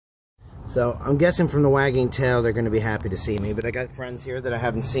So I'm guessing from the wagging tail they're going to be happy to see me. But I got friends here that I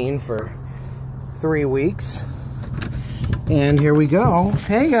haven't seen for 3 weeks. And here we go.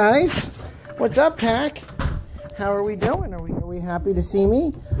 Hey guys, what's up, Pack? How are we doing? Are we happy to see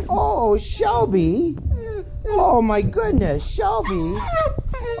me? Oh, Shelby. Oh my goodness, Shelby.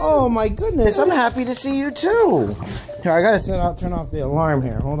 Oh my goodness, I'm happy to see you too. Here, I gotta turn off the alarm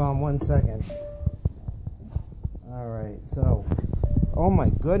here. Hold on 1 second. All right, so, oh my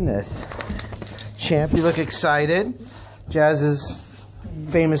goodness. Champ, you look excited. Jazz is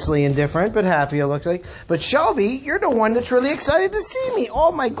famously indifferent, but happy it looks like. But Shelby, you're the one that's really excited to see me.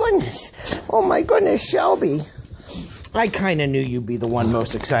 Oh my goodness. Oh my goodness, Shelby. I kind of knew you'd be the one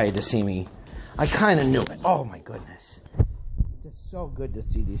most excited to see me. I kind of knew it. Oh my goodness. It's so good to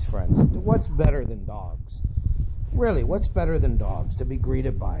see these friends. What's better than dogs? Really, what's better than dogs to be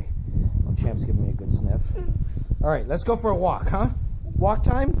greeted by? Oh, Champ's giving me a good sniff. All right, let's go for a walk, huh? Walk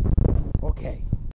time? Okay.